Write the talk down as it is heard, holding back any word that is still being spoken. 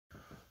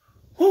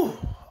Whew,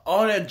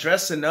 all that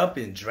dressing up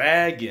in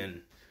drag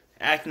and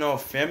acting all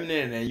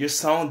feminine, and your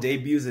song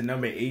debuts at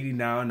number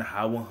 89 on the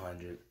Hot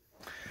 100.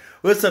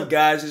 What's up,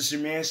 guys? It's your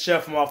man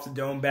Chef from Off the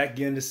Dome back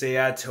again to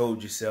say I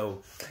told you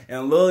so.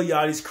 And Lil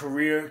Yachty's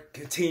career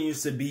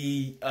continues to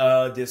be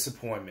a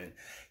disappointment.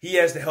 He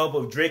has the help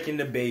of Drake and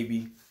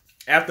Dababy.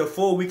 After a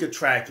full week of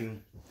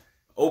tracking,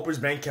 Oprah's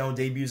Bank Account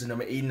debuts at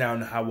number 89 on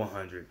the Hot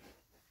 100.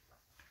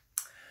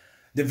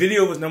 The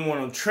video was number 1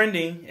 on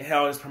trending and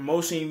held its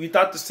promotion. We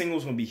thought the single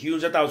was going to be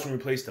huge. I thought it was going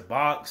to replace The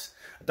Box.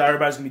 I thought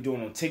everybody was going to be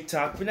doing it on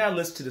TikTok. But now I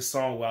listened to the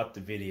song without the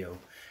video.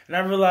 And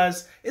I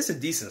realized it's a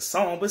decent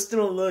song, but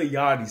still a Lil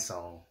Yachty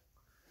song.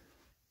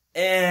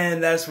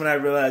 And that's when I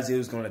realized it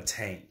was going to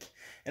tank.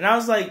 And I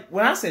was like,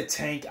 when I said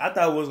tank, I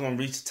thought it was going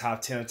to reach the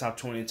top 10, top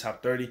 20, and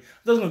top 30. I thought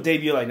it was going to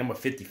debut like number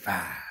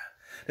 55.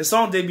 The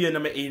song debuted at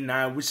number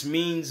 89, which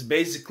means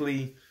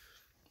basically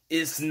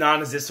it's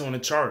non-existent on the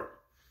chart.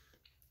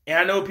 And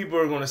I know people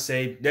are going to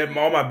say, that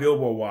all my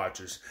Billboard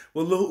watchers,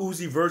 well, Lil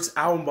Uzi Vert's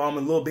album bomb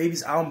and Lil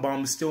Baby's album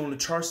bomb is still on the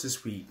charts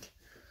this week.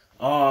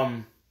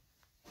 That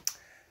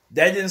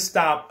didn't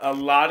stop a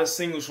lot of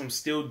singles from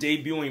still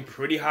debuting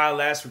pretty high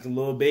last week, and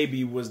Lil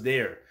Baby was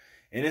there.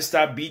 And it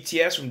stopped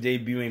BTS from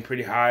debuting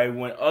pretty high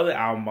when other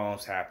album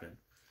bombs happened.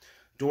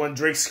 During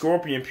Drake's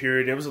Scorpion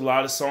period, there was a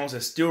lot of songs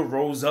that still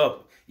rose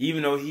up,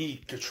 even though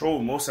he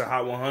controlled most of the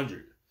Hot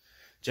 100.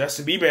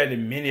 Justin Bieber had a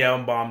mini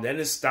album bomb. That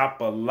didn't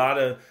stop a lot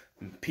of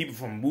people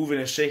from moving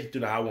and shaking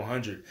through the Hot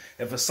 100.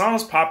 If a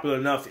song's popular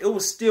enough, it will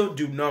still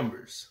do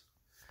numbers.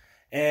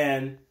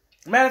 And,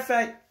 matter of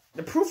fact,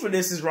 the proof of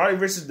this is Roddy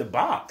Ricch's The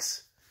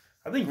Box.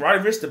 I think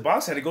Roddy Ricch The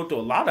Box had to go through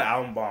a lot of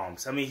album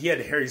bombs. I mean, he had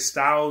the Harry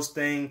Styles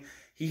thing.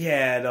 He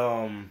had,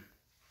 Roddy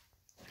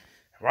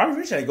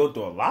Ricch had to go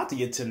through a lot to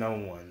get to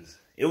number ones.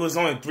 It was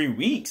only 3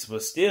 weeks,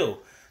 but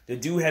still, the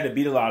dude had to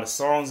beat a lot of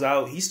songs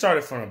out. He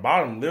started from the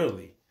bottom,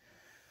 literally.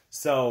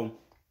 So,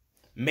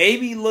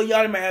 maybe Lil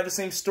Yachty might have the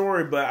same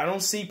story, but I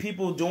don't see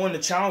people doing the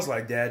challenge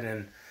like that.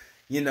 And,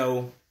 you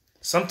know,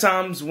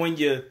 sometimes when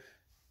you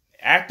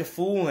act a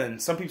fool,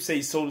 and some people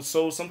say soul to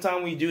soul,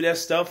 sometimes when you do that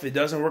stuff, it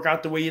doesn't work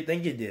out the way you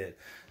think it did.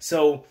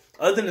 So,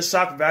 other than the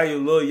shock value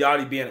of Lil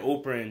Yachty being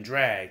Oprah and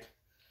drag,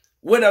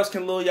 what else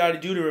can Lil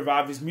Yachty do to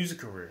revive his music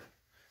career?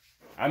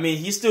 I mean,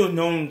 he's still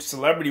known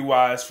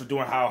celebrity-wise for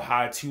doing How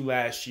High 2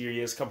 last year. He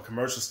has a couple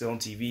commercials still on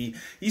TV.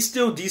 He's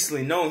still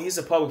decently known. He's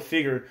a public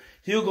figure.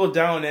 He'll go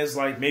down as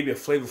like maybe a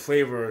Flavor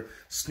Flav,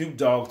 Snoop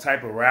Dogg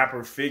type of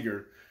rapper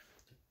figure.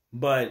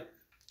 But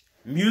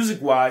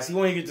music-wise, he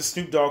won't even get the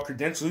Snoop Dogg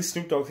credentials. At least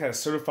Snoop Dogg has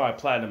certified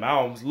platinum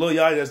albums. Lil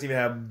Yachty doesn't even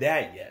have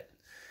that yet.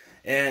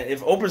 And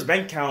if Oprah's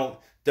Bank Account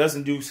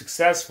doesn't do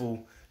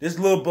successful, this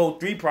Lil Boat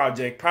 3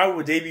 project probably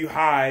will debut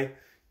high.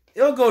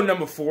 It'll go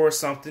number 4 or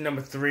something,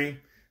 number 3.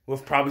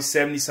 With probably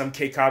 70-some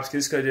K-Cops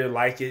just because they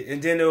like it.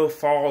 And then it'll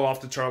fall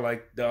off the chart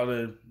like the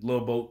other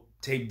Lil Boat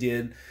tape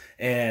did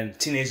and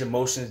Teenage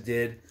Emotions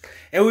did.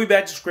 And we'll be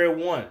back to square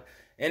one.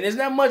 And there's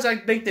not much I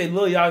think that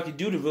Lil Yachty could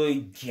do to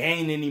really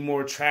gain any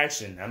more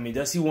traction. I mean,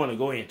 does he want to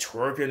go ahead and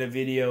twerk in the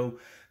video?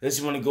 Does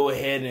he want to go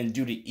ahead and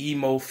do the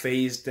emo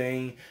phase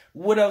thing?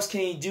 What else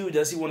can he do?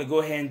 Does he want to go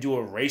ahead and do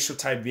a racial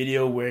type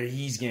video where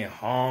he's getting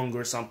hung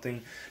or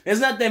something? There's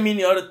not that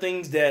many other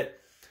things that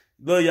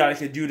Lil Yachty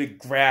could do to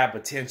grab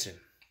attention.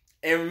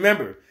 And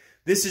remember,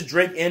 this is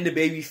Drake and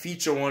Dababy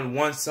feature on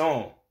one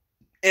song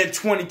in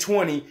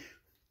 2020,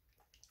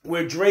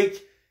 where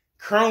Drake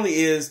currently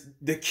is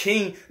the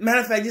king.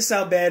 Matter of fact, this is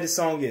how bad this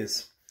song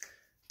is.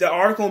 The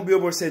article on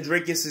Billboard said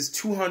Drake gets his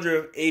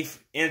 208th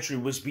entry,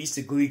 which beats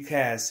the Glee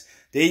cast.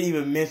 They didn't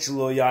even mention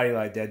Lil Yachty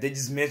like that. They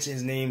just mentioned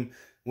his name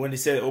when they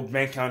said Oprah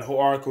Bank Account. The whole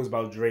article was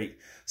about Drake.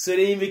 So they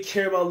didn't even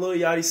care about Lil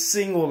Yachty's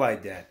single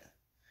like that.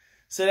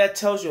 So that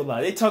tells you a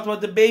lot. They talked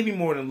about Dababy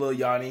more than Lil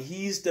Yachty.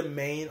 He's the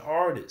main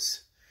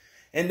artist.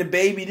 And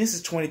Dababy, this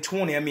is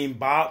 2020. I mean,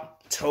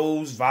 Bop,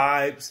 Toes,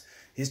 Vibes,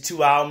 his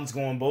 2 albums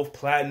going both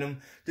platinum.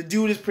 The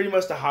dude is pretty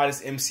much the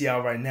hottest MC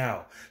out right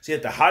now. So you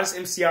have the hottest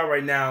MC out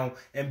right now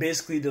and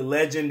basically the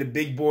legend, the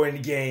big boy in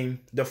the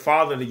game, the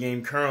father of the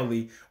game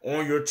currently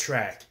on your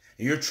track.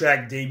 And your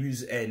track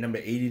debuts at number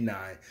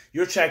 89.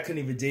 Your track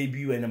couldn't even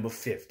debut at number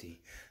 50.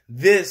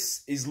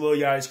 This is Lil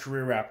Yachty's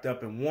career wrapped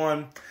up in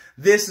one.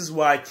 This is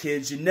why,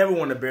 kids, you never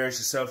want to embarrass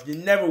yourself. You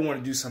never want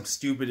to do something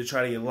stupid to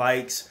try to get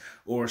likes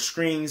or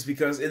screens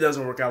because it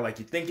doesn't work out like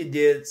you think it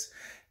did.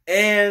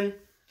 And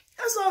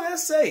that's all I gotta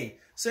say.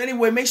 So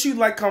anyway, make sure you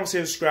like, comment,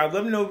 share, subscribe.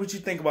 Let me know what you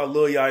think about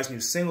Lil Yachty's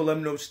new single. Let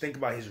me know what you think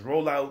about his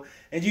rollout.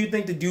 And do you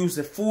think the dude's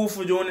a fool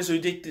for doing this, or do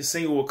you think the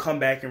single will come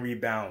back and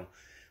rebound?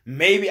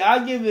 Maybe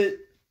I'll give it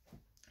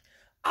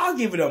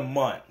a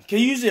month.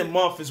 Because usually a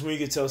month is when you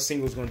can tell a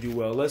single's going to do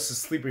well. Unless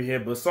it's a sleeper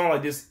hit. But a song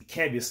like this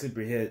can't be a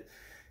sleeper hit.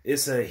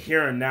 It's a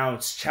here and now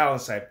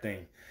challenge type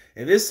thing.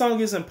 If this song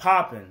isn't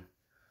popping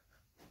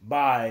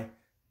by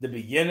the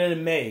beginning of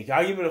May,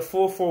 I'll give it a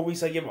full 4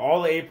 weeks. I give it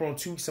all of April and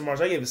 2 weeks of March.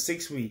 I give it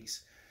 6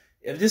 weeks.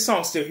 If this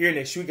song's still here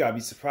next week, I'll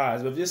be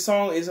surprised. But if this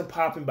song isn't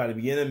popping by the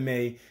beginning of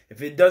May,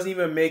 if it doesn't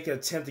even make an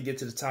attempt to get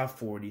to the top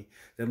 40,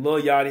 then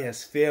Lil Yachty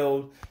has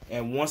failed.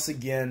 And once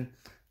again,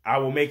 I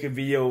will make a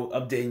video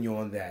updating you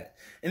on that.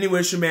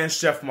 Anyway, it's your man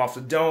Chef from Off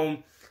the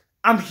Dome.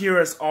 I'm here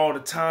as all the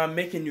time,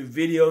 making new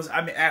videos.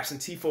 I've been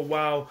absentee for a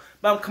while,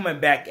 but I'm coming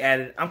back at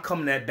it. I'm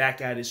coming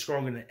back at it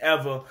stronger than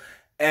ever.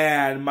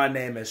 And my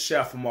name is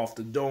Chef from Off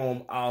the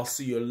Dome. I'll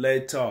see you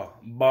later.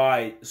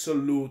 Bye.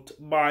 Salute.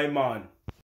 Bye, man.